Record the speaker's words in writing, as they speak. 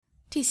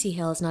TC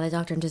Hill is not a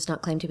doctor and does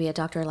not claim to be a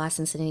doctor or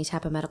licensed in any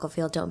type of medical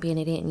field. Don't be an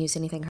idiot and use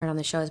anything heard on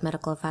the show as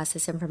medical advice.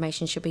 This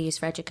information should be used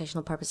for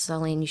educational purposes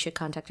only, and you should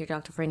contact your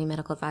doctor for any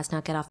medical advice.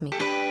 Now get off me.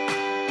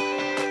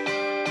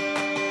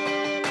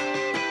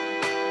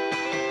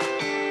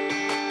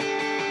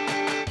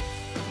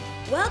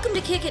 Welcome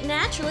to Kick It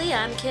Naturally.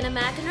 I'm Kenna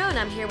McEnroe, and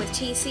I'm here with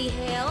T.C.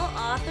 Hale,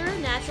 author,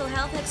 natural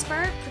health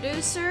expert,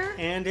 producer.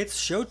 And it's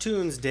Show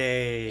Tunes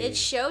Day. It's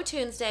Show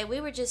Tunes Day.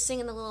 We were just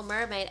singing The Little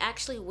Mermaid.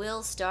 Actually,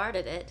 Will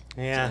started it.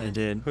 Yeah, I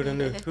did. Who'd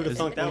have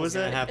thought that was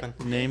going to happen?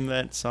 Name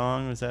that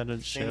song? Was that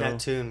a show? Name that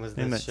tune was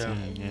this show.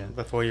 Tune, yeah.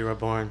 Before you were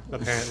born,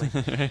 apparently.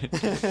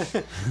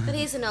 But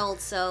he's an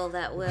old soul,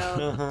 that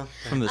Will.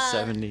 From the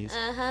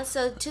 70s.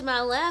 So to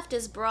my left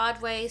is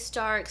Broadway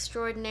star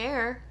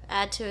extraordinaire.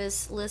 Add to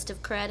his list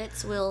of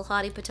credits, Will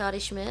Hottie Patati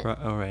Schmidt.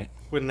 Oh, right.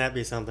 Wouldn't that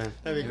be something?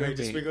 That'd be great.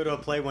 Just we go to a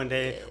play one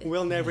day.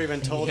 Will never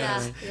even told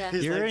us. Yeah.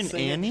 He's You're like in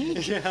singing. Annie?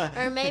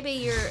 Yeah. Or maybe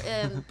you're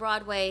in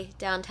Broadway,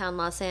 downtown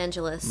Los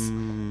Angeles,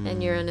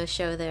 and you're in a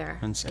show there.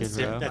 On Skid It's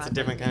Row. That's a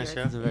different kind of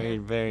show. It's a very,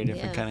 very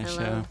different kind of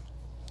hello.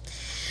 show.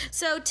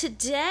 So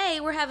today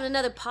we're having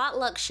another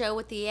potluck show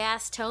with the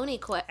Ask Tony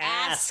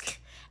Ask.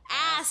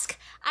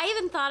 I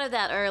even thought of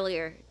that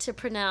earlier to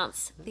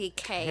pronounce the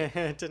K.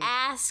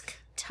 Ask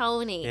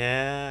Tony.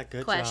 Yeah,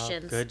 good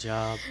Questions. job. Good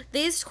job.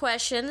 These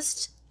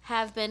questions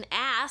have been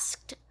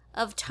asked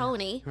of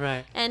Tony.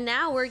 Right. And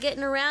now we're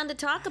getting around to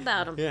talk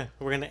about them. Yeah,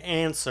 we're going to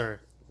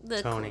answer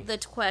Tony. The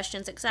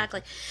questions,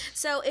 exactly.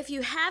 So if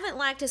you haven't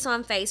liked us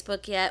on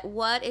Facebook yet,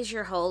 what is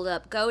your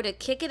holdup? Go to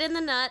Kick It in the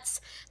Nuts.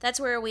 That's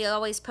where we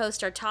always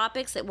post our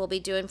topics that we'll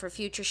be doing for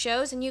future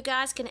shows, and you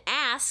guys can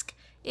ask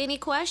any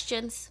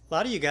questions. A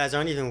lot of you guys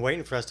aren't even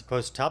waiting for us to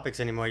post topics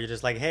anymore. You're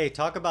just like, hey,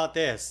 talk about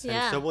this.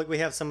 Yeah. And so we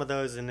have some of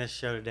those in this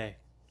show today.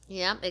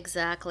 Yep,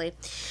 exactly.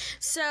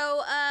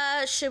 So,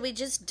 should we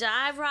just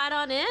dive right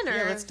on in? Or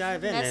Yeah, let's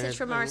dive in. Message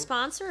from our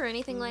sponsor or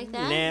anything like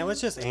that? Nah, let's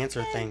just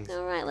answer things.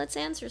 All right, let's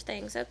answer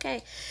things.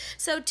 Okay.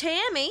 So,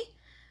 Tammy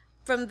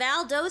from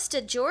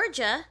Valdosta,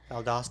 Georgia.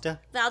 Valdosta?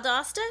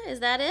 Valdosta,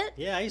 is that it?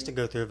 Yeah, I used to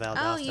go through Valdosta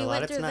Oh, a you lot.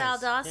 went It's through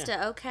nice. Valdosta.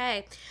 Yeah.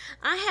 Okay.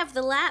 I have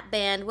the lap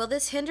band. Will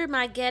this hinder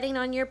my getting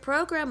on your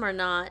program or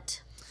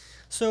not?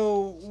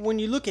 So, when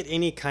you look at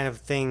any kind of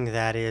thing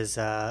that is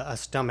a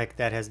stomach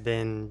that has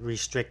been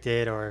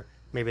restricted, or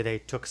maybe they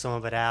took some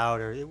of it out,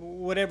 or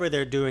whatever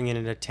they're doing in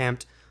an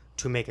attempt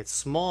to make it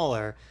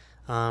smaller,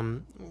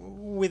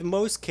 with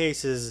most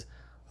cases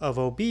of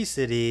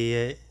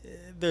obesity,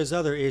 there's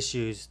other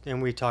issues,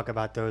 and we talk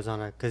about those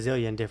on a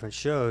gazillion different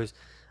shows.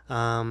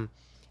 And,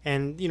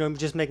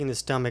 just making the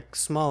stomach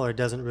smaller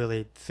doesn't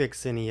really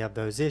fix any of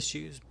those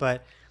issues.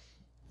 But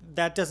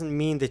that doesn't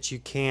mean that you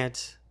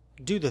can't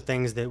do the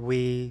things that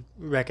we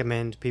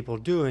recommend people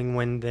doing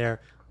when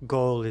their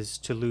goal is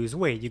to lose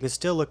weight. You can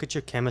still look at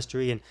your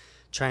chemistry and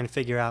try and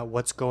figure out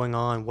what's going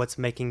on, what's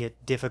making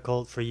it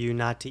difficult for you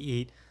not to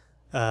eat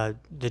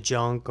the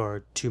junk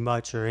or too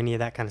much or any of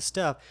that kind of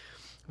stuff.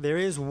 There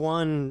is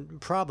one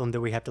problem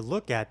that we have to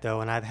look at,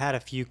 though, and I've had a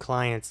few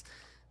clients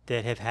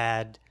that have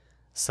had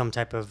some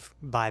type of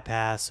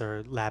bypass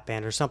or lap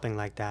band or something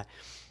like that.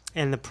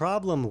 And the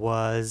problem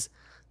was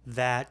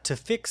that to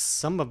fix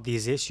some of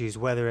these issues,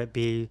 whether it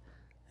be,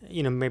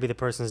 maybe the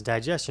person's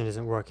digestion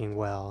isn't working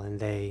well and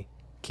they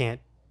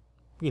can't,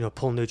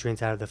 pull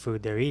nutrients out of the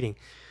food they're eating,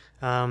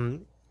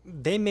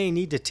 they may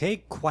need to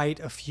take quite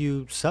a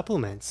few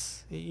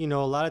supplements. A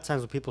lot of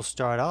times when people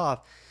start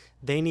off,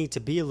 they need to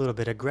be a little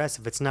bit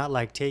aggressive. It's not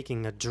like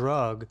taking a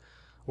drug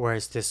where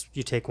it's this,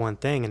 you take one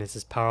thing and it's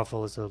as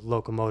powerful as a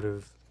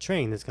locomotive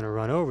train that's going to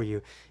run over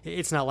you.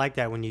 It's not like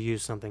that when you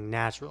use something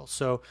natural.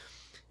 So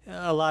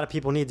a lot of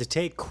people need to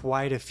take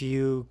quite a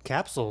few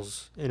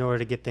capsules in order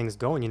to get things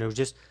going.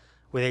 Just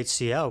with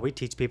HCL, we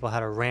teach people how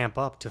to ramp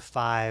up to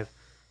 5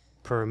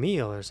 per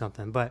meal or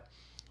something. But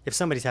if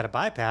somebody's had a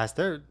bypass,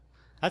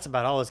 that's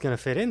about all that's going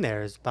to fit in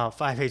there is about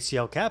 5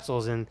 HCL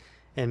capsules and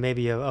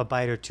maybe a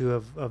bite or two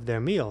of their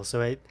meal.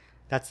 So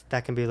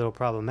that can be a little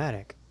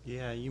problematic.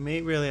 Yeah, you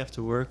may really have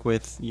to work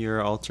with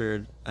your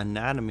altered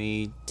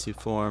anatomy to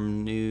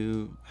form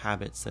new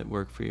habits that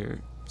work for your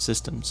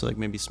system. So like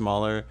maybe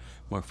smaller,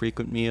 more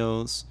frequent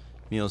meals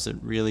that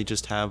really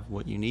just have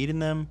what you need in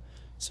them.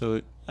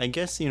 So I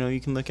guess, you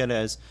can look at it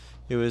as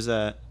it was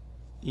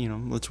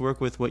let's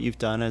work with what you've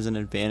done as an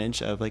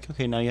advantage of like,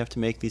 okay, now you have to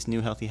make these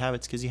new healthy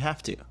habits because you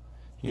have to.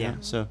 You know?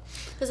 So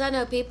because I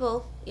know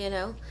people,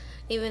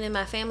 even in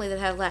my family that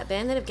have lap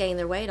band that have gained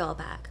their weight all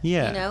back.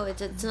 Yeah.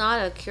 It's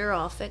not a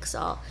cure-all,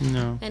 fix-all.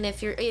 No. And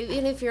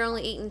even if you're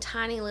only eating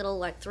tiny little,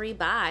 like 3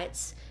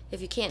 bites,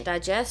 if you can't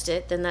digest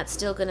it, then that's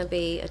still going to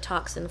be a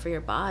toxin for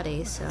your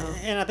body. So.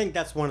 And I think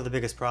that's one of the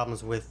biggest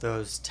problems with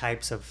those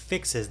types of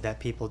fixes that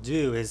people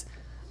do is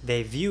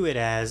they view it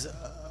as,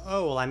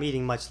 I'm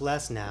eating much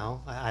less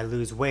now. I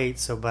lose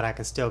weight, but I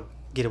can still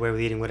get away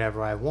with eating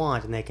whatever I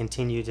want. And they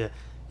continue to,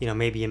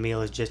 maybe a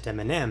meal is just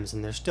M&Ms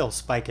and they're still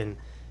spiking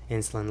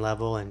insulin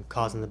level and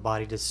causing the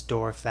body to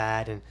store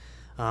fat. And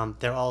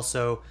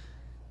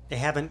they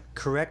haven't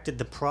corrected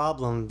the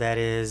problem that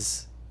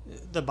is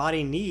the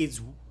body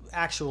needs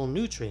actual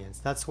nutrients.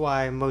 That's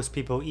why most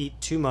people eat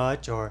too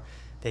much, or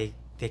they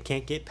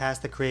can't get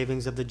past the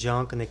cravings of the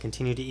junk and they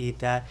continue to eat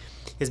that,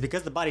 is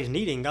because the body's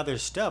needing other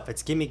stuff.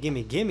 It's gimme,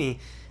 gimme, gimme.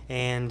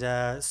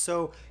 And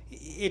so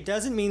it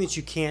doesn't mean that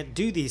you can't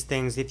do these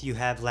things if you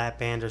have lap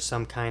band or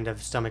some kind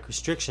of stomach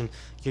restriction.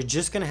 You're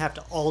just going to have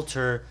to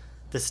alter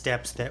the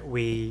steps that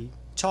we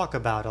talk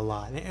about a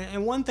lot.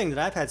 And one thing that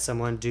I've had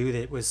someone do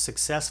that was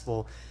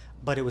successful,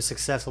 but it was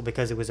successful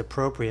because it was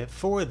appropriate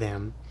for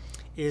them,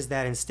 is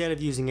that instead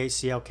of using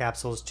HCl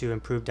capsules to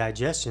improve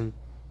digestion,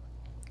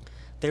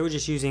 they were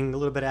just using a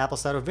little bit of apple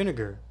cider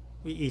vinegar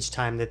each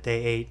time that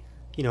they ate,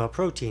 a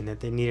protein, that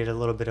they needed a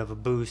little bit of a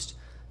boost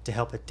to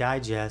help it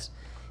digest.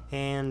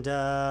 And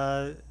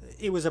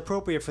it was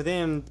appropriate for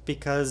them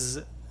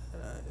because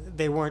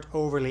they weren't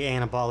overly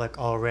anabolic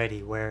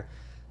already, where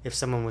if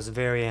someone was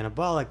very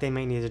anabolic, they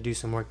may need to do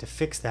some work to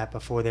fix that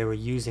before they were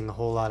using a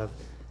whole lot of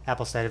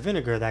apple cider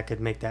vinegar that could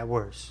make that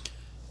worse.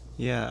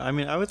 Yeah, I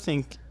mean, I would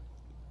think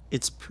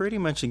it's pretty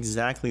much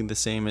exactly the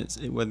same as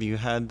whether you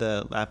had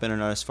the lap band or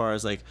not, as far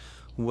as like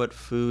what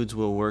foods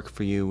will work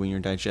for you when your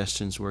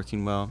digestion's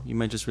working well. You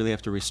might just really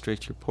have to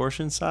restrict your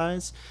portion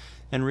size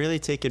and really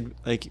take it,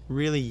 like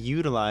really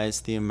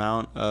utilize the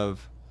amount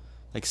of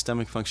like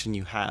stomach function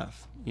you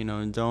have,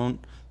 and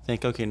don't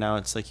think, okay, now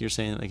it's like you're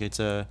saying, like it's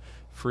a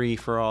free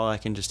for all, I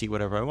can just eat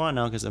whatever I want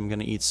now because I'm going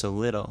to eat so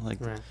little. Like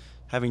right.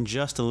 Having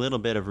just a little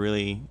bit of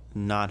really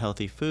not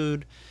healthy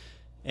food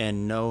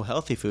and no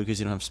healthy food because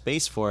you don't have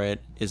space for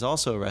it is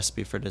also a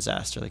recipe for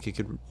disaster. Like it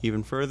could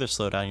even further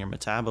slow down your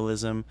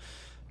metabolism.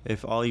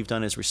 If all you've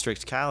done is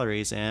restrict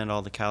calories and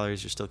all the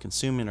calories you're still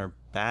consuming are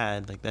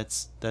bad, like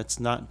that's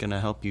not going to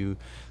help you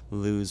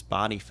lose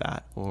body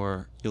fat,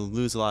 or you'll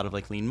lose a lot of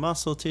like lean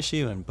muscle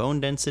tissue and bone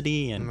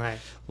density and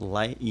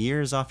right.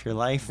 years off your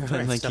life. But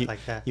Right, like stuff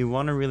like that. You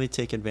want to really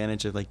take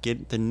advantage of like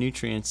get the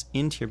nutrients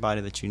into your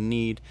body that you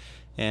need,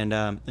 and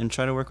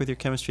try to work with your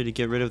chemistry to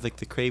get rid of like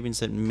the cravings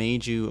that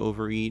made you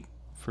overeat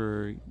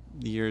for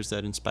the years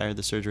that inspired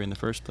the surgery in the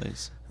first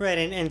place. Right,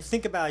 and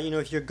think about,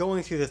 if you're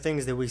going through the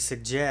things that we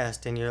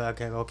suggest and you're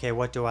like, okay,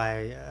 what do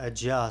I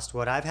adjust?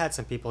 What I've had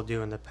some people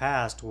do in the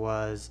past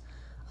was,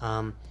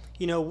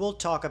 we'll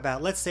talk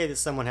about, let's say that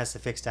someone has to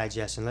fix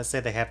digestion. Let's say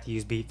they have to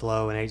use beet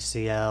flow and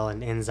HCl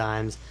and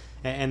enzymes,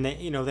 and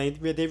they,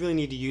 they really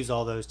need to use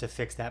all those to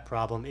fix that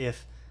problem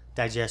if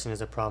digestion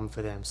is a problem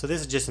for them. So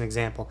this is just an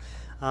example.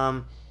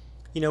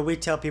 We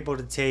tell people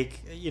to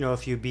take, a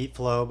few beet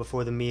flow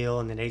before the meal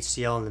and then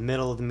HCl in the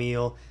middle of the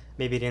meal,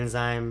 maybe an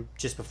enzyme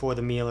just before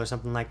the meal or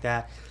something like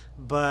that.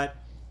 But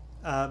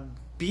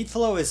beet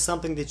flow is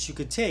something that you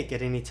could take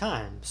at any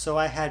time. So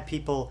I had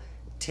people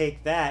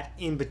take that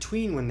in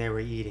between when they were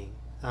eating.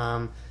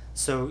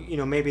 So,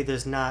 maybe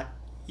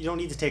you don't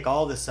need to take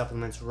all the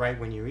supplements right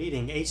when you're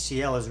eating.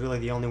 HCl is really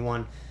the only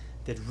one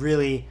that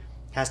really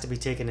has to be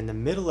taken in the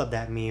middle of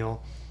that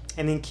meal.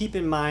 And then keep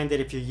in mind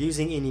that if you're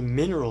using any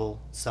mineral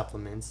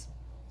supplements,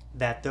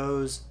 that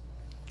those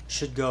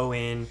should go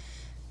in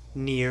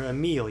near a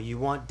meal. You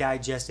want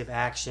digestive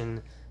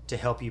action to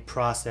help you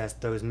process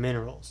those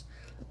minerals.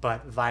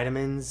 But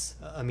vitamins,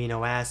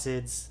 amino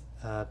acids,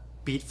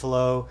 beet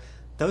flow,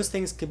 those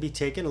things could be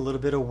taken a little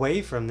bit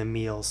away from the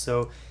meal.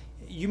 So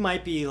you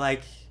might be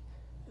like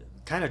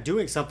kind of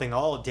doing something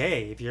all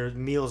day if your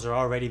meals are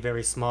already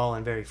very small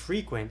and very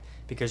frequent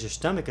because your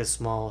stomach is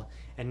small.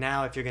 And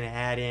now if you're going to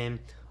add in,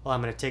 well,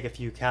 I'm going to take a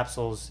few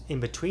capsules in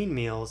between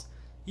meals,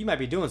 you might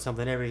be doing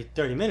something every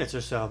 30 minutes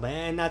or so.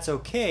 And that's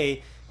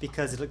okay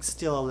because it'll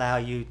still allow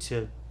you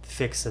to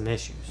fix some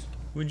issues.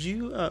 Would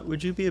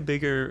you be a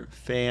bigger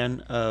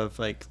fan of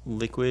like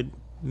liquid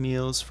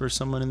meals for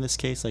someone in this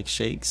case, like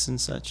shakes and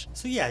such?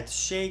 So yeah,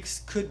 shakes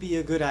could be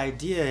a good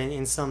idea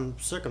in some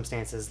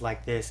circumstances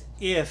like this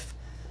if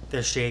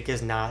the shake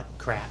is not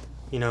crap.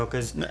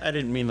 Because I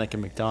didn't mean like a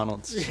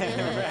McDonald's.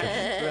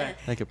 Right.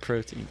 Like a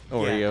protein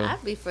Oreo.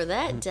 I'd be for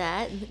that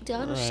diet.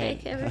 McDonald's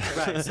shake every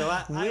day. Right. So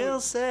Will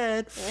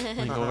said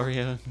like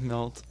Oreo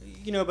melt.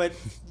 But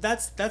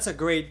that's a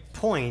great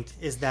point.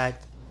 Is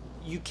that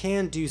you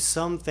can do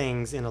some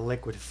things in a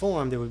liquid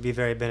form that would be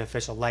very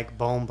beneficial, like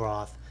bone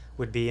broth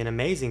would be an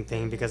amazing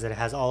thing because it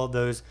has all of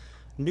those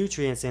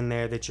nutrients in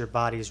there that your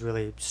body is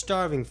really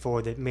starving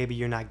for that maybe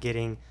you're not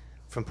getting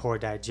from poor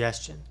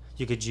digestion.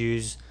 You could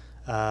use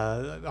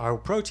our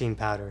protein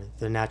powder,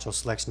 the Natural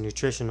Selection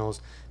Nutritionals,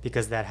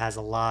 because that has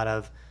a lot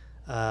of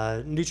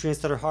nutrients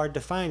that are hard to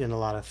find in a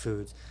lot of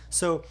foods.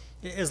 So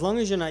as long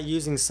as you're not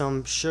using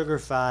some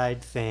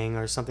sugar-fied thing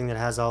or something that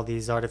has all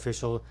these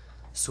artificial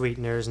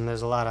sweeteners, and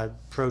there's a lot of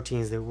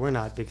proteins that we're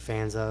not big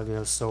fans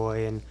of,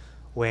 soy and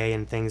whey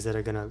and things that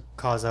are going to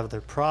cause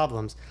other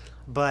problems.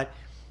 But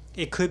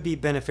it could be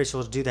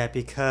beneficial to do that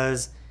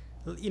because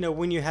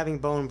when you're having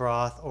bone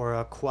broth or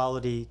a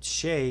quality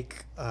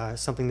shake,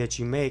 something that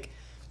you make,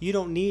 you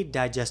don't need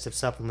digestive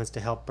supplements to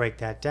help break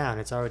that down.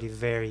 It's already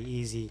very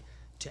easy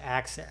to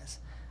access.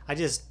 I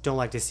just don't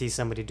like to see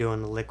somebody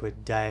doing the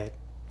liquid diet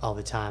all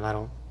the time. I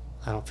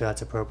I don't feel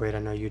that's appropriate. I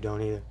know you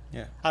don't either.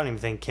 Yeah. I don't even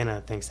think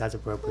Kenna thinks that's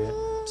appropriate.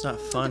 It's not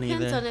fun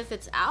Depends either. on if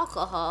it's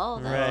alcohol.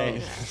 though.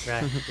 Right.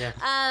 Right,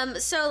 yeah.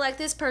 So like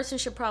this person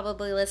should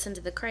probably listen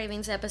to the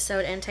Cravings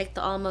episode and take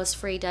the almost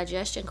free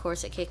digestion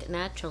course at Kick It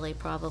Naturally,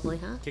 probably,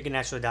 huh?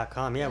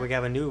 KickItNaturally.com. Yeah, we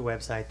have a new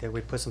website that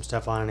we put some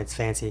stuff on, and it's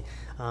fancy.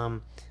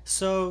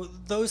 So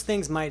those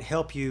things might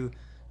help you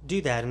do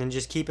that, and then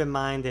just keep in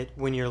mind that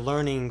when you're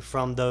learning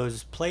from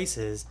those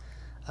places,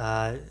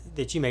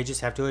 that you may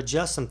just have to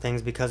adjust some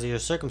things because of your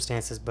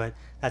circumstances, but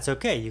that's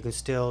okay. You can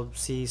still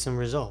see some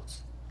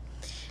results.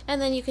 And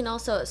then you can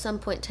also at some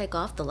point take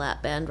off the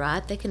lap band,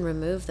 right? They can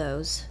remove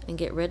those and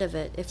get rid of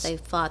it if they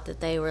thought that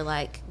they were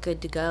like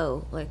good to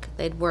go, like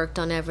they'd worked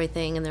on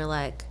everything and they're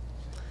like,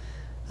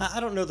 I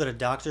don't know that a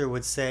doctor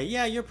would say,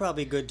 yeah, you're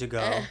probably good to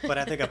go, but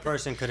I think a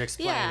person could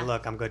explain, Yeah.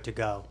 look, I'm good to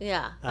go.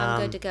 yeah, I'm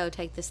good to go,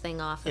 take this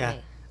thing off of Yeah.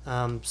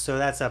 me. So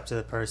that's up to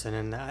the person,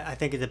 and I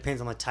think it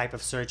depends on the type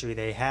of surgery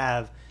they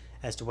have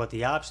as to what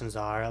the options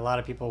are. A lot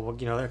of people,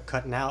 they're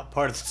cutting out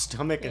part of the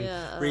stomach and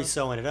Yeah.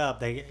 re-sewing it up.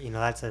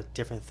 That's a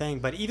different thing.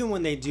 But even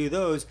when they do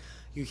those,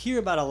 you hear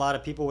about a lot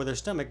of people where their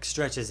stomach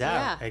stretches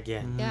out Yeah.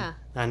 again. Yeah,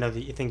 I know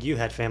that you think you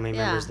had family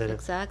yeah, members that have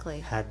exactly.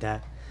 had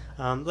that.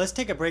 Let's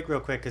take a break real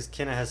quick because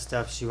Kenna has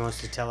stuff she wants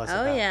to tell us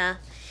Oh, about. yeah.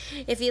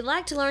 If you'd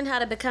like to learn how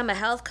to become a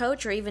health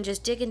coach or even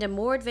just dig into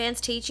more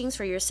advanced teachings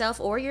for yourself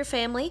or your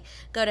family,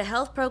 go to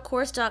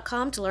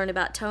healthprocourse.com to learn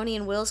about Tony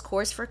and Will's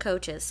course for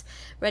coaches.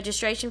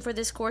 Registration for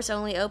this course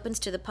only opens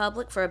to the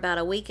public for about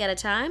a week at a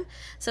time,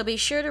 so be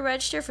sure to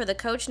register for the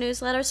coach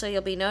newsletter so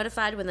you'll be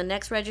notified when the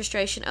next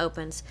registration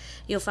opens.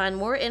 You'll find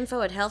more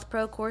info at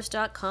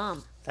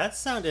healthprocourse.com. That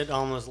sounded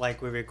almost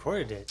like we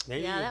recorded it.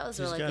 Maybe Yeah, that was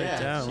Just really got good.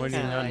 it down. What, are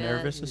you Yeah, not good.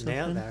 nervous or you something?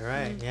 nailed that,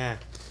 right? Yeah.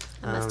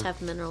 I must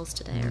have minerals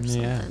today or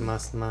yeah.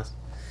 something. Must.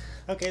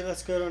 Okay,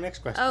 let's go to our next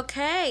question.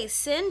 Okay,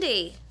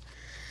 Cindy.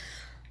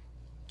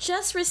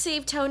 Just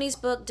received Tony's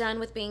book, Done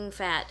with Being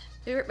Fat.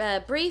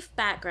 Brief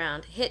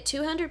background. Hit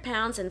 200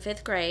 pounds in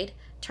 5th grade.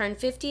 Turned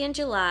 50 in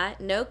July.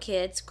 No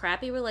kids.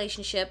 Crappy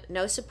relationship.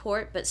 No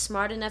support, but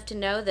smart enough to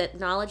know that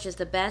knowledge is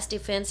the best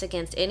defense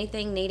against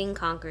anything needing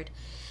conquered.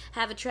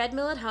 Have a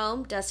treadmill at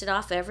home. Dust it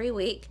off every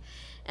week.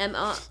 Am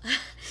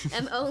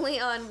only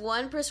on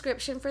one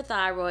prescription for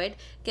thyroid.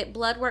 Get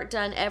blood work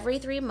done every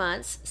 3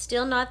 months.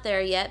 Still not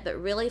there yet,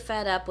 but really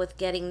fed up with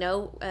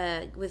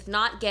with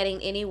not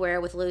getting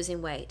anywhere with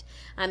losing weight.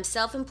 I'm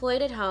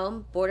self-employed at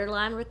home,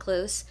 borderline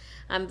recluse.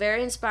 I'm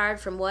very inspired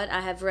from what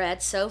I have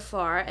read so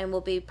far and will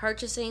be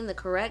purchasing the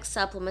correct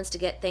supplements to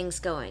get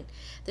things going.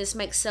 This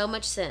makes so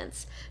much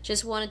sense.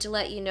 Just wanted to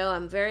let you know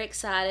I'm very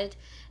excited,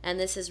 and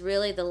this is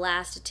really the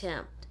last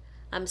attempt.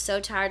 I'm so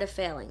tired of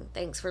failing.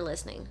 Thanks for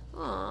listening.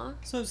 Aw.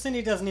 So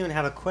Cindy doesn't even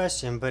have a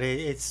question, but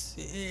it's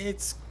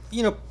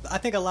I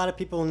think a lot of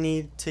people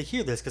need to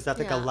hear this because I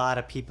think Yeah. a lot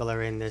of people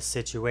are in this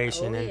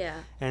situation. Oh, and, yeah.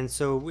 and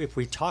so if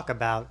we talk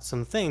about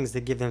some things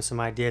that give them some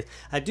ideas,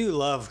 I do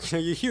love,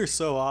 you hear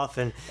so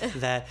often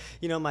that,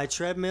 my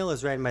treadmill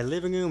is right in my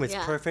living room. It's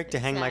Yeah, perfect to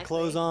hang my exactly.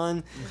 clothes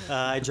on.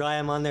 I dry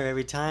them on there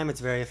every time.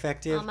 It's very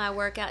effective. All my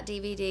workout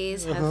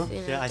DVDs have,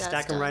 Yeah, I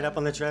stack them right up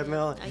on the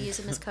treadmill. I use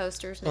them as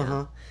coasters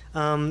now.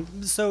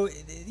 So,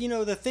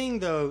 the thing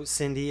though,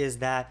 Cindy, is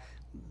that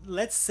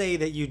let's say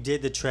that you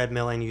did the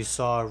treadmill and you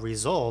saw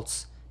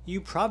results,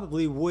 you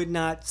probably would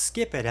not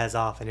skip it as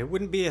often. It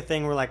wouldn't be a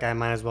thing where I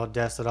might as well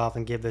dust it off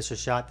and give this a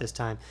shot this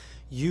time.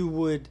 You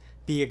would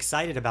be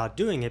excited about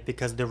doing it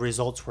because the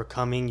results were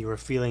coming, you were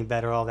feeling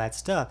better, all that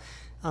stuff.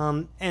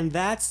 And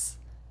that's,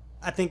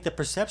 I think, the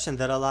perception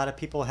that a lot of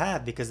people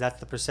have because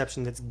that's the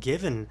perception that's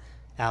given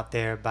out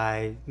there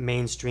by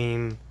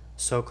mainstream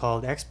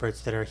so-called experts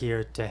that are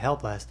here to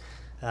help us.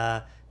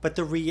 But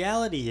the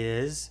reality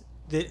is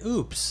that,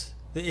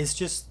 it's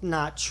just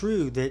not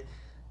true that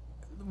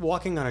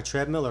walking on a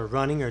treadmill or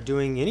running or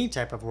doing any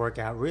type of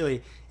workout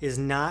really is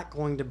not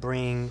going to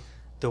bring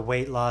the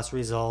weight loss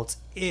results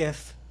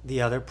if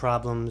the other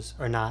problems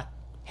are not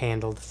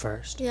handled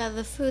first. Yeah,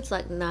 the food's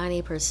like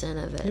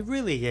 90% of It it.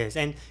 really is.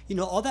 And,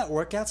 all that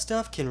workout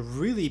stuff can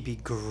really be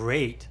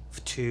great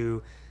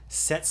to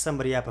set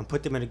somebody up and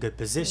put them in a good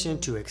position,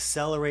 to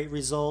accelerate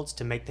results,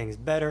 to make things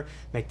better,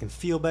 make them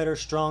feel better,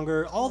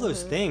 stronger, all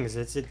those things.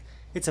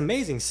 It's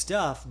amazing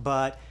stuff,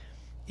 but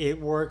it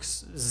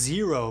works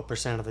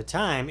 0% of the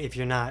time if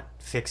you're not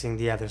fixing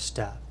the other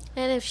stuff.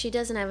 And if she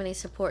doesn't have any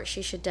support,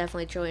 she should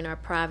definitely join our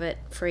private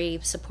free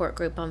support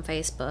group on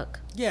Facebook.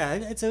 Yeah,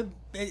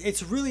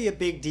 it's really a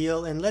big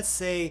deal. And let's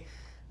say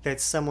that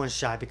someone's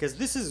shy, because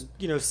this is,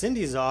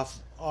 Cindy's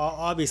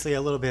obviously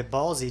a little bit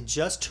ballsy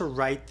just to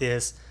write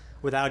this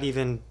without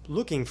even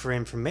looking for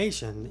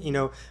information,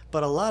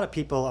 but a lot of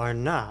people are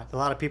not. A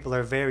lot of people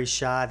are very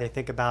shy. They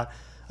think about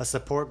a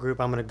support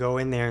group. I'm going to go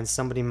in there and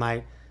somebody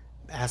might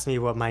ask me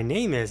what my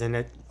name is, and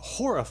it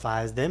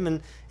horrifies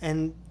them,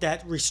 and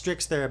that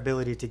restricts their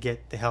ability to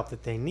get the help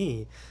that they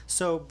need.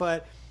 So,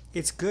 but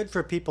it's good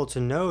for people to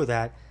know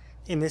that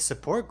in this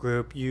support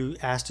group, you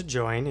ask to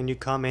join and you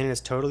come in and it's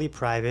totally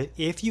private.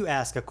 If you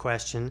ask a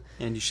question,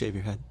 And you shave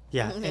your head.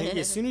 yeah, and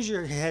as soon as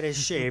your head is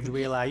shaved,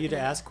 we allow you to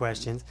ask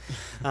questions.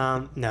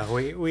 No,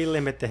 we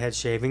limit the head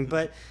shaving,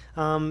 but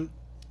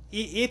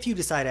if you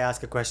decide to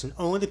ask a question,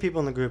 only the people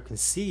in the group can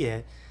see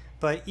it.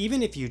 But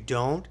even if you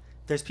don't,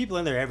 there's people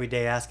in there every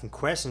day asking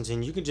questions,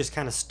 and you can just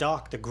kind of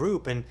stalk the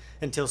group and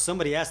until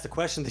somebody asks the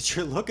question that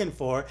you're looking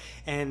for,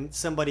 and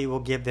somebody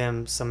will give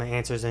them some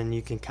answers, and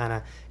you can kind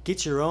of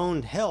get your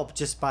own help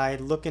just by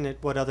looking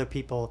at what other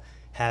people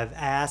have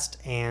asked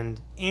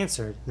and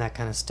answered, and that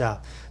kind of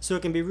stuff. So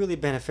it can be really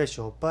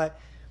beneficial. But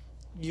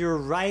you're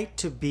right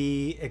to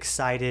be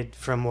excited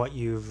from what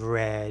you've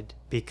read,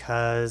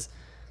 because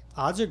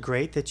odds are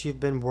great that you've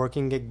been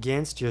working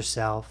against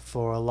yourself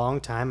for a long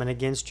time and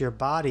against your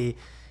body.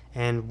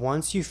 And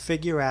once you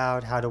figure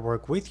out how to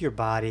work with your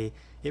body,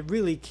 it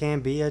really can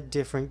be a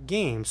different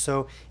game.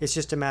 So it's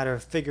just a matter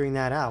of figuring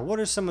that out. What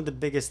are some of the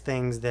biggest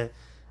things that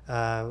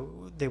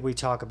we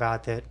talk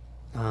about that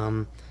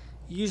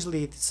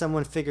usually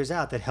someone figures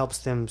out that helps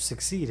them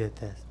succeed at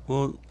this?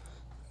 Well,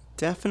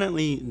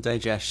 definitely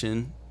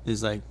digestion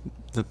is like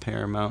the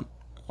paramount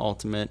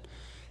ultimate.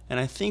 And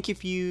I think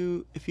if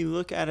you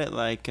look at it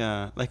like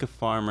a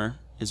farmer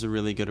is a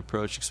really good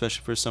approach,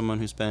 especially for someone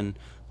who's been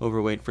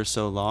overweight for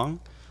so long.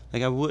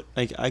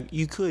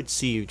 You could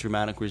see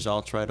dramatic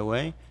results right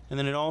away, and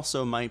then it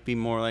also might be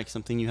more like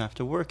something you have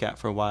to work at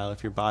for a while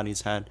if your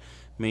body's had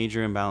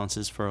major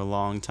imbalances for a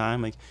long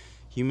time. Like,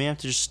 you may have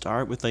to just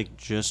start with like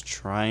just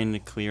trying to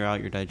clear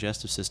out your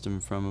digestive system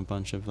from a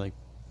bunch of like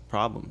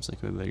problems,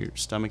 like whether your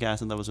stomach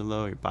acid levels are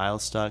low, your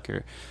bile's stuck,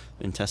 or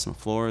the intestinal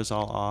flora is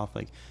all off.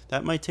 Like,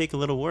 that might take a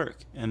little work,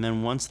 and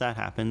then once that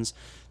happens,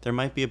 there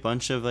might be a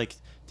bunch of like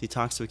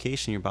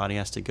detoxification your body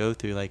has to go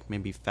through, like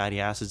maybe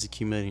fatty acids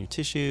accumulating in your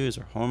tissues,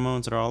 or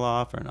hormones that are all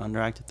off, or an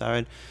underactive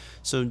thyroid.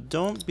 So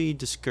don't be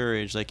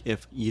discouraged like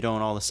if you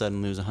don't all of a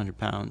sudden lose 100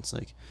 pounds.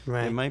 Like,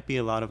 Right. there might be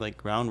a lot of like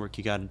groundwork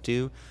you got to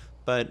do.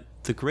 But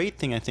the great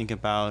thing I think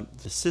about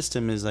the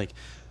system is like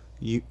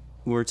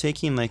we're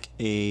taking like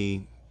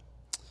a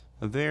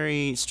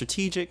very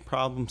strategic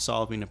problem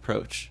solving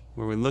approach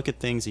where we look at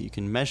things that you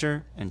can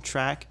measure and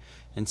track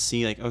and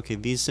see like, okay,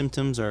 these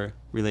symptoms are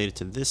related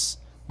to this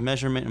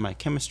measurement in my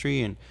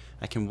chemistry, and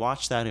I can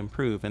watch that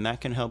improve, and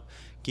that can help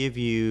give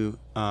you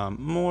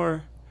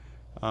more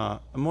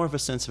of a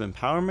sense of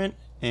empowerment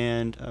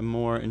and a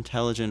more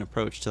intelligent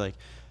approach to like,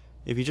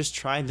 if you just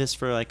tried this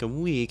for like a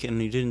week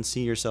and you didn't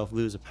see yourself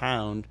lose a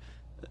pound,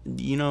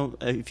 you know,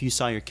 if you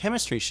saw your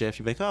chemistry shift,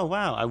 you'd be like, oh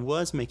wow, I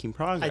was making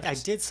progress. I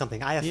did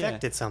something. I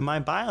affected something. My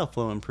bile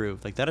flow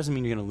improved. Like, that doesn't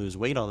mean you're going to lose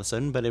weight all of a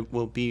sudden, but it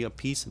will be a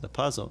piece of the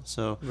puzzle.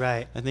 So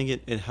Right. I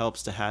think it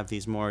helps to have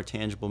these more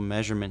tangible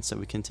measurements that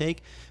we can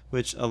take,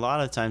 which a lot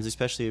of times,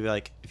 especially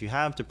like if you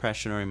have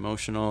depression or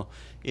emotional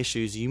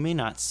issues, you may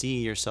not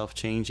see yourself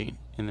changing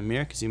in the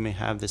mirror because you may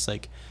have this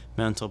like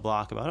mental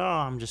block about, oh,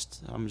 I'm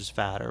just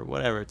fat or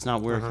whatever. It's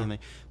not working.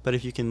 But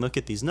if you can look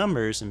at these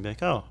numbers and be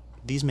like, oh,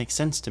 these make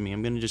sense to me,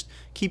 I'm going to just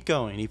keep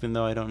going, even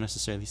though I don't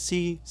necessarily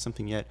see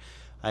something yet.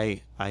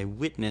 I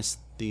witness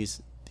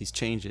these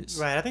changes.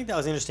 Right. I think that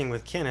was interesting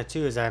with Kenna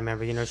too, as I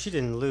remember. You know, she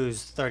didn't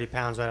lose 30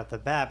 pounds right off the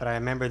bat, but I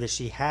remember that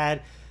she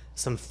had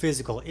some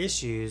physical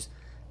issues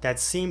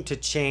that seemed to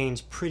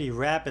change pretty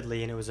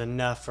rapidly, and it was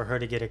enough for her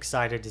to get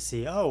excited to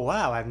see, oh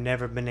wow, I've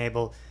never been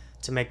able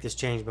to make this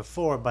change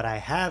before, but I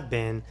have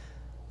been.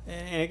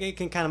 And it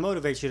can kind of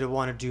motivate you to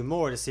want to do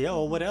more, to see,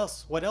 oh, what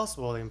else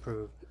will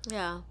improve?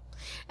 Yeah.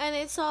 And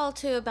it's all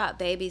too about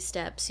baby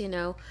steps, you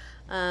know.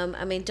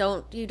 I mean,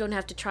 you don't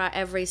have to try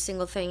every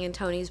single thing in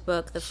Tony's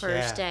book the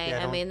first day.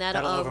 Yeah, I mean,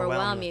 that'll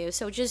overwhelm you.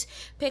 So just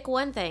pick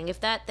one thing. If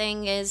that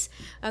thing is,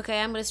 okay,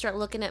 I'm going to start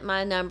looking at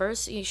my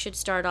numbers, you should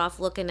start off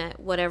looking at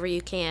whatever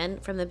you can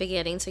from the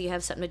beginning so you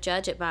have something to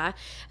judge it by.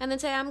 And then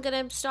say, I'm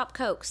going to stop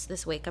Cokes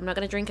this week. I'm not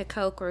going to drink a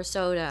Coke or a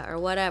soda or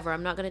whatever.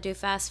 I'm not going to do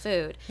fast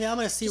food. Yeah, I'm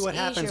going to see Just what ease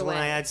happens your when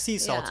I way. add sea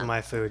salt to Yeah.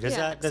 my food. Does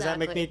that make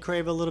exactly. me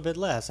crave a little bit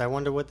less? I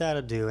wonder what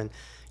that'll do. And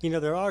you know,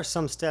 there are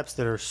some steps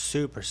that are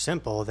super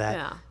simple that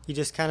Yeah. you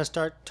just kind of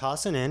start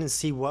tossing in and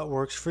see what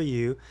works for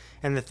you.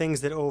 And the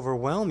things that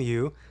overwhelm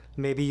you,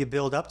 maybe you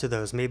build up to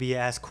those. Maybe you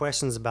ask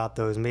questions about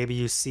those. Maybe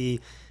you see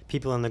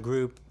people in the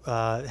group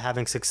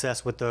having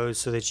success with those,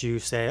 so that you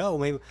say, oh,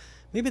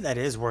 maybe that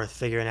is worth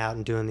figuring out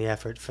and doing the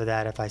effort for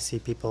that if I see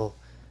people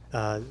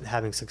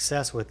having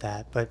success with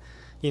that. But,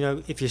 you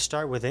know, if you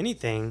start with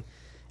anything,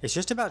 it's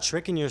just about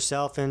tricking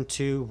yourself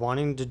into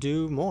wanting to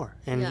do more.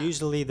 And Yeah.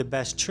 usually the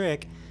best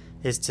trick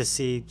is to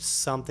see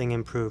something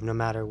improve, no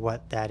matter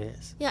what that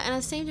is. Yeah, and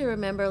I seem to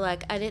remember,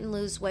 like, I didn't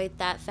lose weight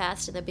that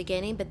fast in the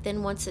beginning, but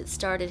then once it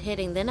started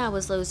hitting, then I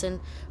was losing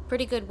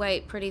pretty good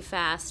weight pretty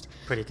fast.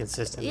 Pretty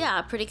consistent.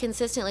 Yeah, pretty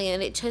consistently.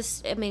 And it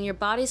just, I mean, your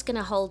body's going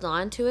to hold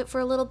on to it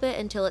for a little bit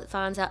until it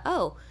finds out,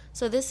 oh,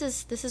 so this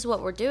is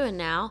what we're doing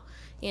now,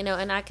 you know,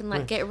 and I can,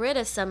 like, get rid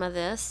of some of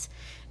this.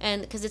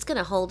 And because it's going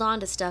to hold on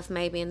to stuff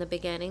maybe in the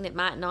beginning. It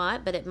might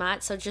not, but it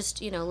might. So just,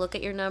 you know, look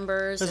at your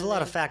numbers. There's a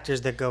lot of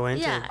factors that go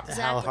into Yeah, how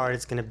exactly. hard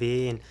it's going to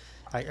be. And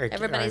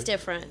Everybody's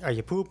different. Are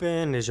you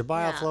pooping? Is your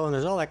bile Yeah. flowing?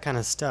 There's all that kind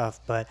of stuff.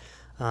 But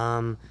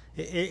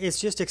it's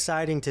just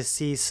exciting to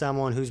see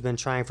someone who's been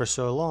trying for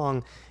so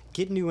long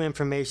get new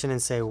information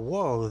and say,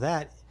 whoa,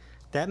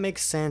 that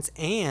makes sense,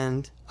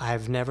 and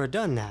I've never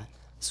done that.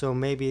 So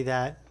maybe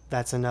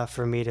that's enough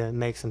for me to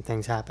make some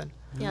things happen.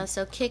 Yeah,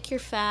 so Kick Your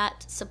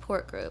Fat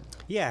support group.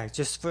 Yeah,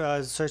 just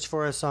search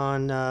for us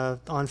on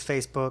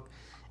Facebook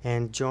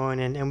and join,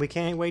 and we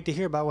can't wait to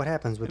hear about what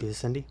happens with you,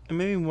 Cindy. And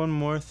maybe one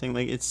more thing,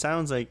 like it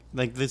sounds like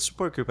the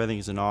support group I think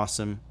is an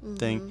awesome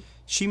thing.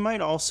 She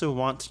might also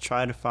want to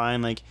try to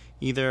find like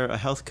either a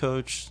health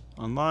coach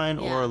online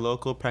or Yeah. a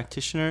local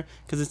practitioner,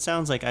 because it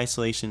sounds like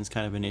isolation is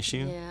kind of an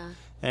issue. Yeah.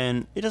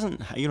 And you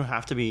don't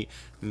have to be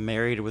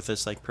married with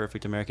this like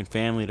perfect American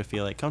family to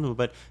feel like comfortable,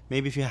 but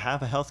maybe if you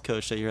have a health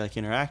coach that you're like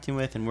interacting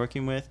with and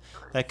working with,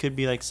 that could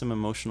be like some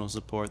emotional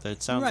support that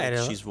it sounds Right,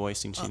 like she's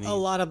voicing she needs. A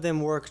lot of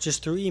them work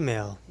just through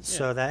email,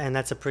 so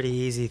that's a pretty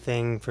easy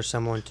thing for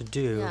someone to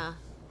do. Yeah.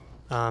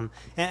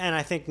 And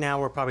I think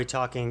now we're probably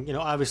talking,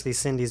 obviously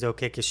Cindy's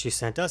okay because she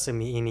sent us an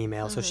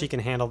email, so she can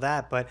handle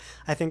that. But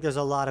I think there's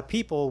a lot of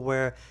people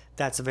where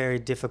that's very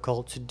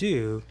difficult to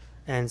do.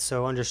 And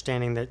so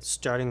understanding that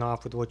starting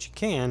off with what you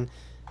can,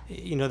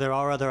 there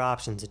are other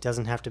options. It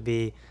doesn't have to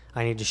be,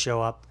 I need to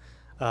show up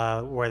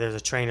where there's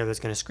a trainer that's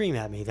going to scream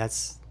at me.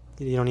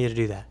 You don't need to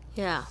do that.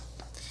 Yeah.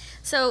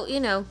 So,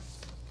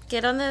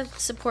 get on the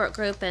support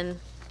group and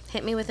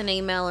hit me with an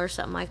email or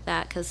something like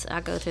that, because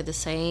I go through the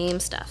same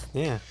stuff.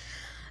 Yeah.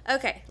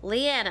 Okay,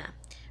 Leanna.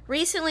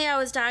 Recently I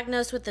was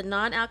diagnosed with the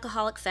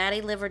non-alcoholic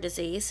fatty liver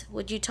disease.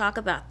 Would you talk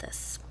about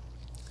this?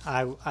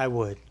 I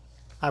would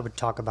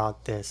talk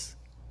about this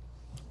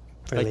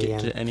for Like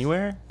Leanna.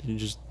 anywhere? You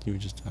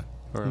would just talk.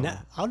 Or, No,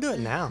 I'll do it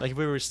now. Like if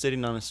we were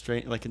sitting on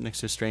like next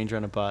to a stranger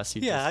on a bus.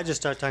 Yeah, I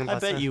just start talking I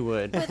about bet some- you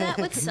would. But that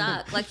would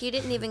suck. Like, you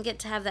didn't even get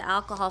to have the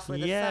alcohol for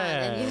the fun,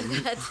 and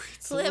you got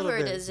a little liver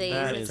bit- disease.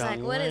 that It's is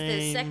like, what is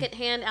this, lame.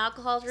 secondhand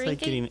alcohol It's like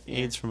drinking? getting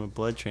AIDS from a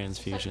blood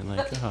transfusion.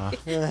 Like,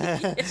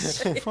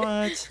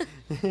 what?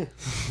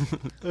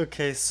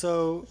 Okay,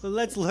 so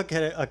let's look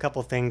at a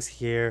couple things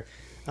here,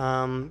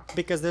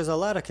 because there's a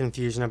lot of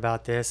confusion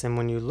about this, and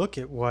when you look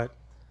at what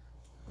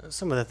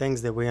some of the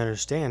things that we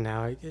understand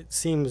now, it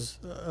seems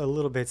a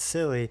little bit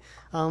silly.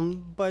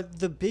 But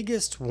the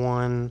biggest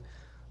one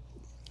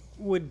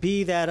would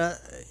be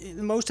that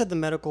most of the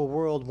medical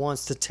world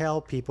wants to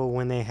tell people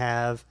when they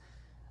have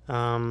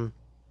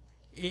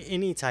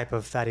any type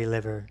of fatty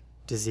liver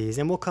disease,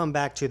 and we'll come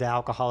back to the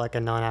alcoholic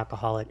and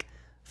non-alcoholic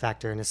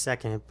factor in a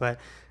second, but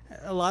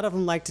a lot of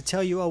them like to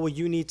tell you, oh, well,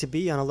 you need to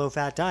be on a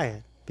low-fat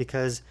diet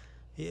because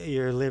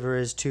your liver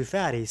is too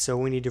fatty, so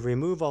we need to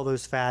remove all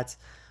those fats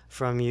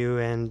from you.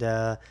 And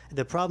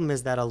the problem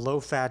is that a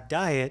low-fat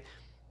diet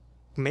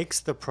makes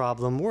the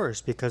problem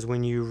worse, because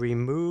when you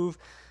remove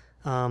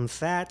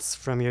fats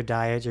from your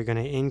diet, you're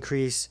going to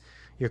increase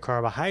your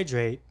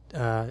carbohydrate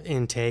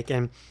intake,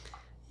 and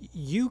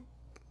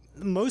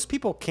most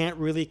people can't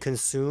really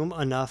consume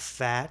enough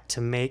fat to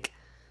make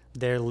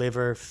their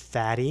liver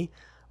fatty,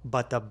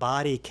 but the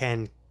body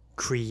can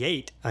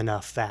create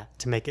enough fat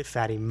to make it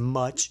fatty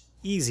much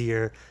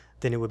easier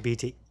than it would be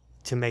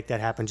to make that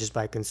happen just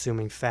by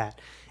consuming fat.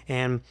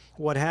 And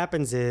what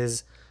happens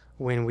is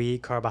when we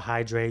eat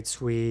carbohydrates,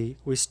 we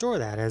store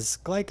that as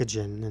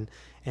glycogen,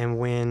 and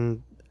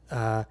when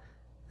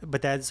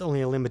but that's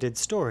only a limited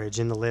storage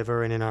in the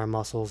liver and in our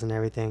muscles and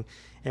everything.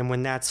 And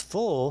when that's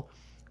full,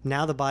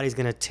 now the body's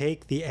going to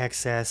take the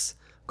excess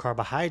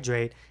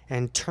carbohydrate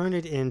and turn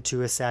it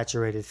into a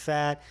saturated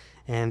fat,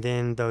 and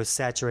then those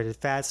saturated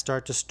fats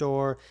start to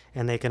store,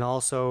 and they can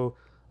also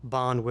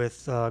bond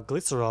with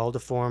glycerol to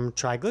form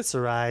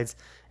triglycerides,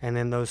 and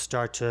then those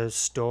start to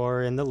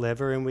store in the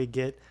liver, and we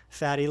get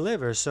fatty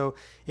liver. So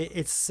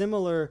it's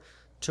similar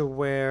to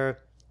where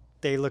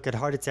they look at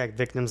heart attack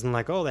victims and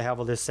like, oh, they have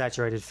all this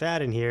saturated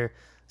fat in here,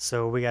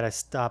 so we got to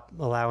stop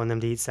allowing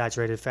them to eat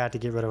saturated fat to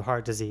get rid of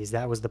heart disease.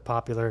 That was the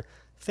popular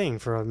thing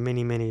for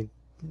many, many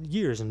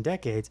years and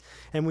decades.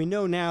 And we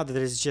know now that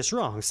it's just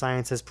wrong.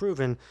 Science has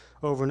proven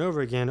over and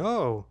over again,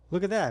 oh,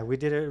 look at that, we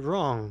did it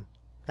wrong.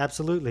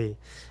 Absolutely.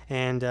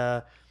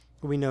 And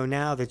we know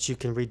now that you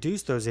can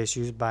reduce those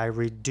issues by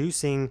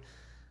reducing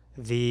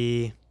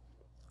the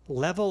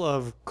level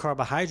of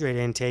carbohydrate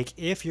intake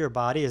if your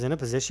body is in a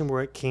position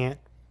where it can't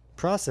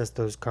process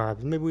those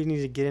carbs. Maybe we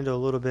need to get into a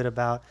little bit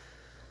about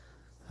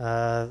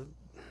insulin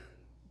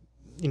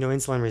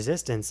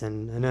resistance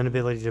and an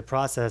inability to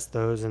process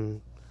those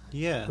and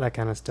Yeah. that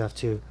kind of stuff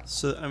too.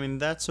 So, I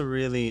mean, I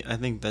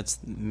think that's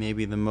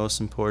maybe the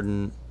most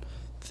important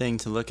thing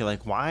to look at.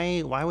 Like,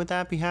 why would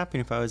that be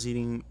happening if I was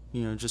eating,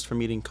 just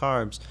from eating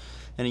carbs?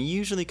 And it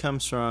usually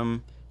comes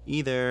from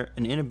either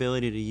an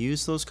inability to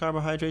use those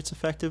carbohydrates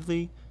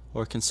effectively,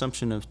 or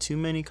consumption of too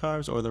many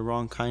carbs, or the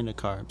wrong kind of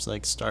carbs,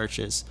 like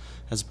starches,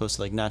 as opposed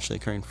to like naturally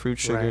occurring fruit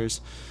sugars.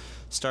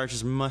 Right. Starch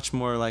is much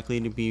more likely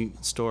to be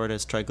stored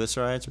as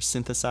triglycerides or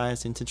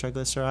synthesized into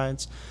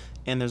triglycerides.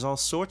 And there's all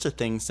sorts of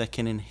things that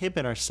can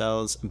inhibit our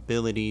cells'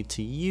 ability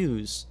to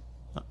use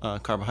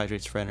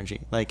carbohydrates for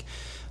energy, like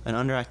an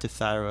underactive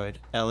thyroid,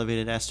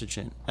 elevated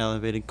estrogen,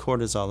 elevated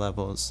cortisol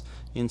levels,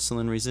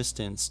 insulin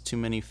resistance, too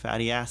many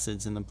fatty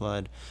acids in the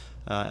blood,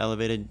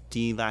 elevated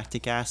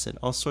D-lactic acid,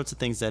 all sorts of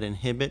things that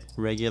inhibit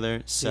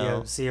regular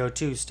cell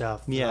CO2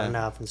 stuff, not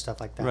enough and stuff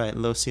like that. Right,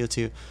 low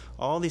CO2.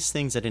 All these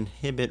things that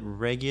inhibit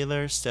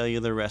regular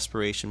cellular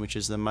respiration, which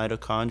is the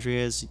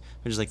mitochondria,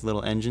 which is like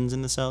little engines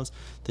in the cells,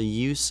 the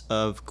use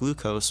of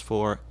glucose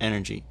for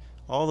energy.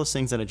 All those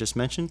things that I just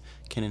mentioned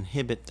can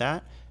inhibit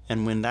that.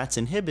 And when that's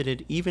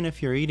inhibited, even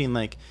if you're eating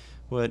like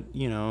what,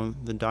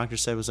 the doctor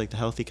said was like the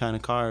healthy kind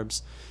of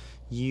carbs,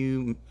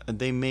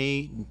 they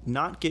may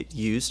not get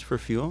used for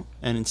fuel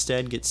and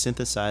instead get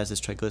synthesized as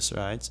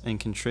triglycerides and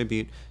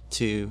contribute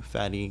to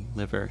fatty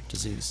liver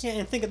disease. Yeah,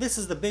 and think of this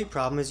is the big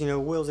problem is,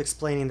 Will's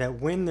explaining that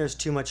when there's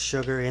too much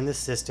sugar in the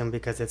system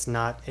because it's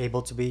not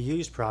able to be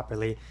used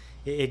properly,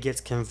 it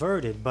gets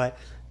converted. But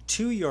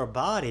to your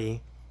body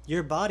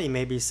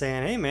may be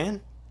saying, hey man,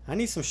 I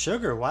need some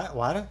sugar.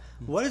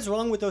 What is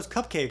wrong with those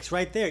cupcakes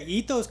right there?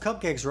 Eat those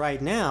cupcakes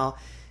right now.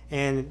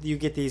 And you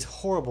get these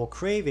horrible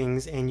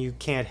cravings and you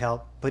can't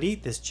help but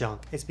eat this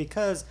junk. It's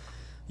because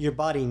your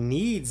body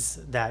needs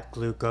that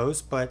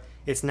glucose, but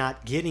it's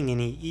not getting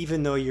any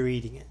even though you're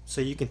eating it. So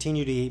you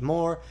continue to eat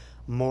more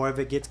of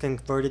it gets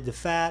converted to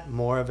fat,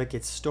 more of it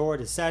gets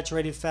stored as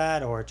saturated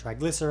fat or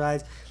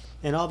triglycerides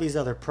and all these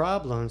other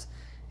problems.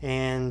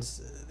 And,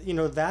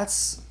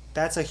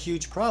 that's a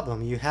huge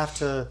problem. You have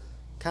to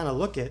kind of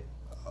look at,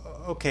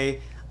 okay,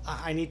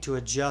 I need to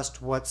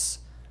adjust what's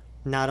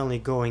not only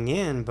going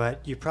in,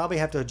 but you probably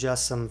have to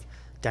adjust some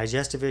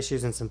digestive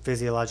issues and some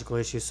physiological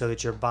issues so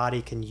that your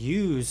body can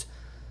use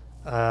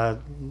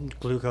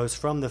glucose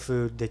from the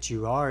food that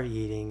you are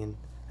eating, and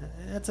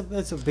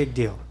that's a big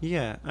deal.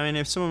 Yeah, I mean,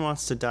 if someone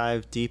wants to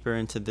dive deeper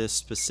into this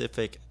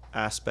specific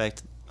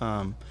aspect,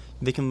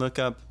 they can look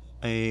up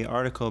a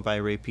article by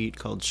Ray Peat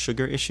called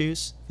Sugar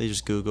Issues. They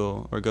just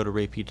Google or go to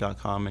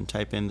raypeat.com and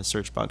type in the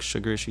search box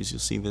Sugar Issues. You'll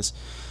see this,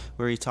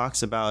 where he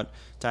talks about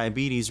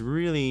diabetes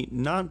really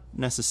not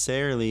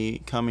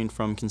necessarily coming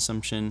from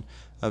consumption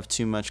of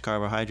too much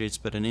carbohydrates,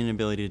 but an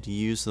inability to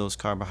use those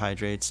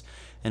carbohydrates.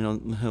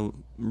 And he'll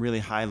really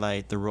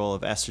highlight the role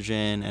of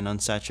estrogen and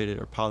unsaturated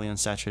or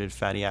polyunsaturated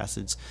fatty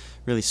acids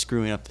really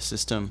screwing up the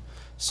system.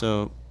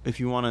 So if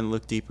you want to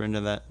look deeper into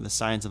the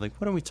science of like,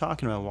 what are we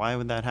talking about? Why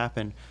would that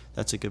happen?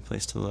 That's a good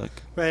place to look.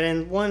 Right,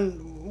 and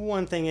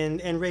one thing,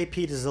 and Ray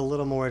Peat is a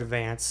little more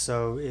advanced,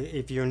 so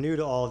if you're new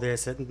to all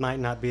this, it might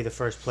not be the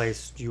first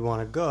place you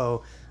want to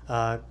go,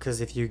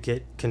 because if you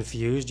get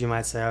confused, you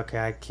might say, okay,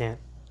 I can't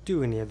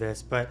do any of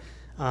this, but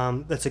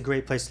that's a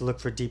great place to look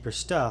for deeper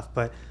stuff.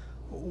 But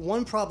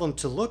one problem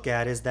to look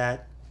at is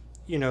that,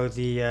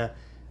 the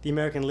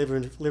American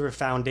Liver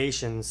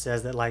Foundation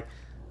says that like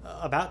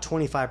about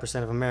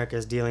 25% of America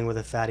is dealing with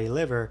a fatty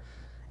liver,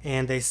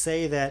 and they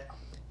say that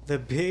the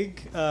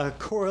big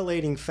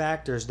correlating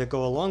factors that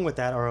go along with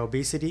that are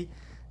obesity,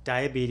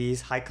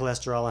 diabetes, high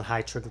cholesterol, and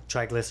high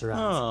triglycerides.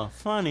 Oh,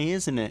 funny,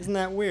 isn't it? Isn't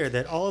that weird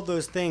that all of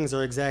those things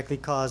are exactly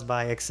caused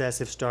by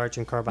excessive starch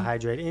and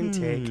carbohydrate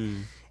intake?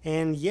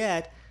 And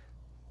yet,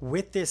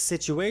 with this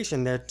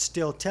situation, they're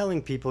still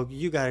telling people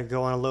you got to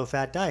go on a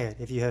low-fat diet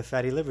if you have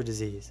fatty liver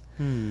disease.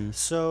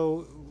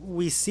 So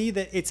we see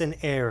that it's an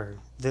error.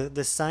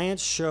 The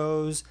science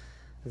shows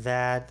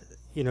that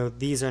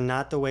these are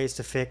not the ways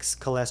to fix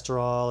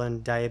cholesterol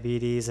and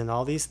diabetes and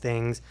all these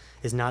things,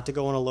 is not to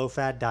go on a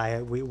low-fat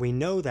diet. We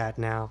know that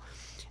now.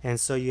 And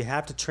so you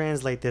have to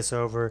translate this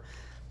over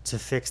to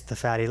fix the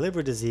fatty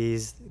liver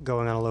disease.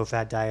 Going on a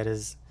low-fat diet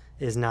is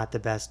not the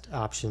best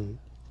option.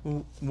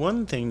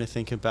 One thing to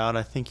think about,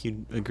 I think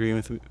you'd agree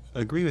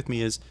with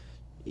me, is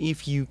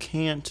if you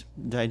can't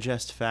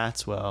digest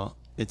fats well,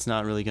 it's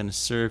not really going to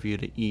serve you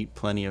to eat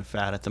plenty of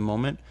fat at the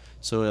moment.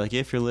 So like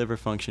if your liver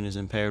function is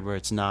impaired where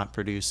it's not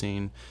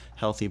producing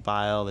healthy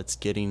bile that's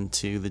getting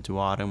to the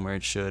duodenum where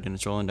it should in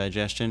its role in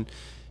digestion,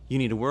 you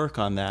need to work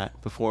on that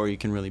before you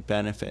can really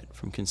benefit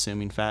from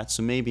consuming fat.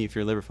 So maybe if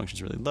your liver function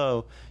is really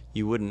low,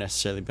 you wouldn't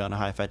necessarily be on a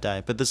high-fat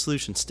diet. But the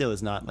solution still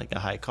is not like a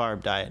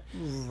high-carb diet.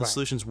 Right. The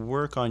solution's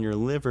work on your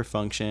liver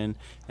function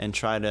and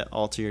try to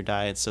alter your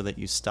diet so that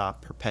you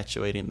stop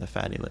perpetuating the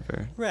fatty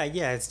liver. Right,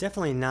 yeah, it's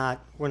definitely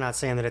not, we're not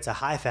saying that it's a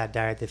high-fat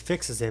diet that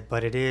fixes it,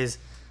 but it is,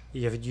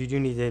 you do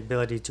need the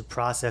ability to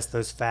process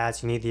those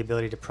fats. You need the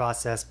ability to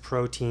process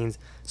proteins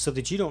so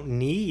that you don't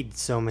need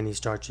so many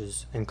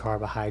starches and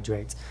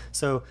carbohydrates.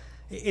 So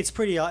it's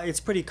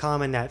pretty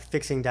common that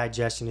fixing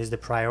digestion is the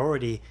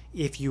priority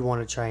if you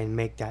want to try and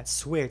make that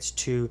switch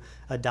to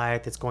a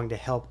diet that's going to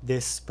help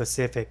this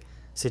specific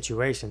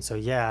situation. So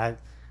yeah,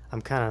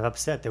 I'm kind of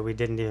upset that we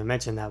didn't even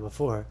mention that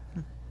before.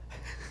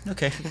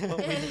 Okay, well,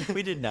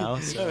 we did now.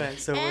 So. All right,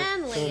 so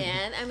and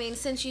Leanne, I mean,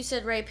 since you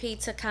said Ray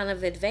Peat's a kind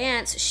of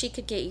advanced, she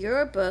could get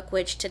your book,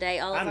 which today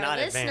all of our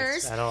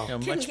listeners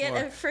can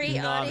get a free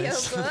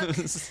audiobook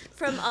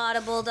from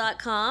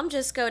audible.com.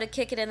 Just go to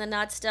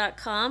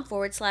kickitinthenutts.com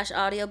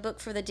 /audiobook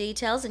for the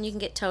details, and you can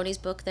get Tony's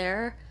book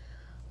there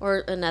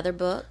Or another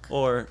book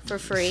Or for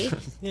free.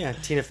 Yeah,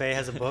 Tina Fey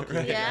has a book.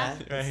 Right. Yeah,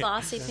 Right.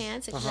 Flossy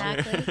Pants,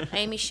 exactly.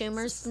 Amy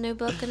Schumer's new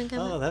book going to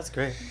come Oh, out. that's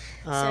great.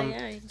 yeah,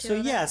 you can do So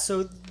all yeah, that.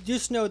 so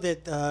just know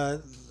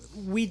that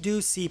we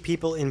do see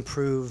people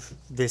improve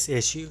this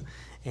issue,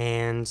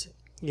 and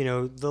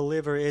the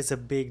liver is a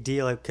big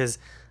deal because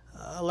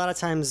a lot of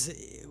times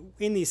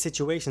in these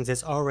situations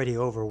it's already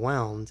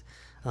overwhelmed,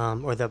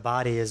 or the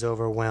body is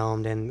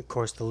overwhelmed, and of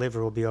course the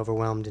liver will be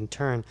overwhelmed in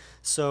turn.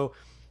 So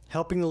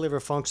helping the liver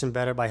function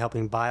better by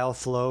helping bile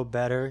flow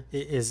better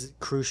is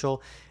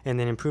crucial, and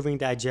then improving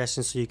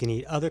digestion so you can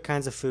eat other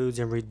kinds of foods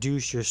and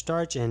reduce your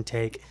starch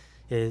intake.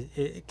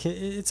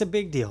 It's a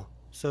big deal.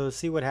 So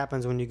see what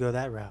happens when you go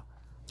that route.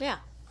 Yeah.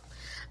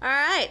 All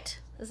right.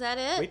 Is that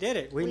it? We did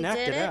it. We knocked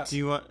did it out. do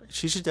you want?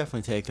 She should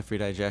definitely take the free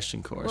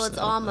digestion course. Well, it's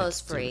though.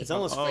 almost Like, free. It's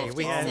almost free.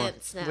 We 50 have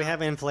cents now. we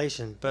have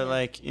inflation. But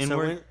like in So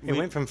work, it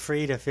went from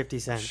free to 50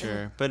 cents.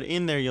 sure. But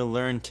in there, you'll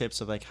learn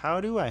tips of like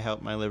how do I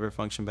help my liver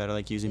function better,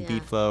 like using Yeah.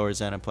 Beat Flow or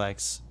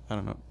Xenoplex. I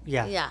don't know.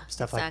 Yeah. Yeah.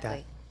 Stuff exactly. like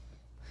that.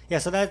 Yeah.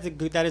 So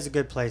that is a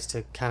good place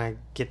to kind of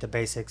get the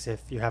basics if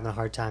you're having a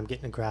hard time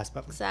getting a grasp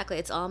of them. Exactly.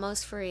 It's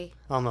almost free.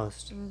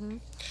 Almost.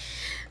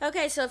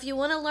 Okay, so if you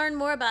want to learn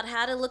more about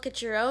how to look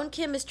at your own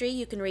chemistry,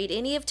 you can read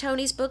any of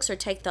Tony's books or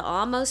take the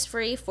almost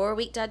free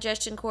 4-week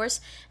digestion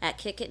course at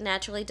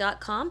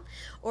kickitnaturally.com.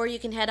 Or you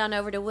can head on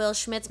over to Will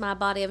Schmidt's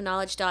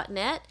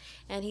mybodyofknowledge.net,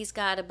 and he's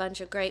got a bunch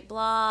of great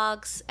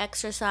blogs,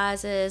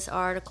 exercises,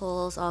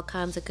 articles, all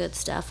kinds of good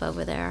stuff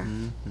over there.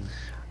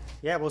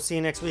 Yeah. We'll see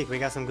you next week. We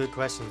got some good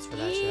questions for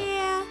that show.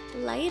 Yeah,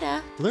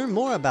 later. Learn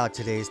more about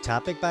today's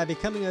topic by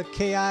becoming a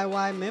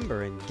KIY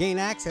member and gain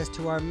access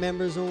to our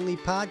members-only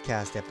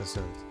podcast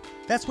episodes.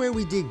 That's where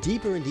we dig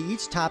deeper into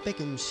each topic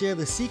and share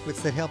the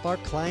secrets that help our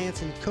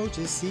clients and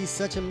coaches see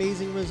such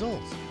amazing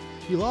results.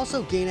 You'll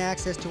also gain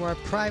access to our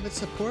private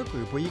support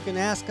group where you can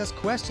ask us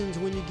questions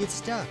when you get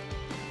stuck.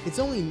 It's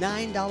only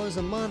 $9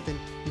 a month, and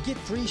you get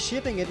free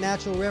shipping at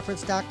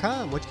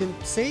naturalreference.com, which can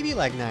save you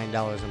like $9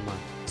 a month.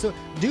 So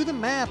do the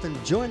math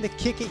and join the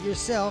Kick It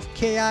Yourself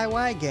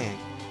KIY gang.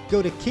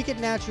 Go to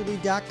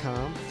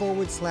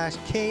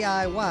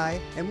kickitnaturally.com/KIY,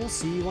 and we'll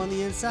see you on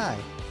the inside.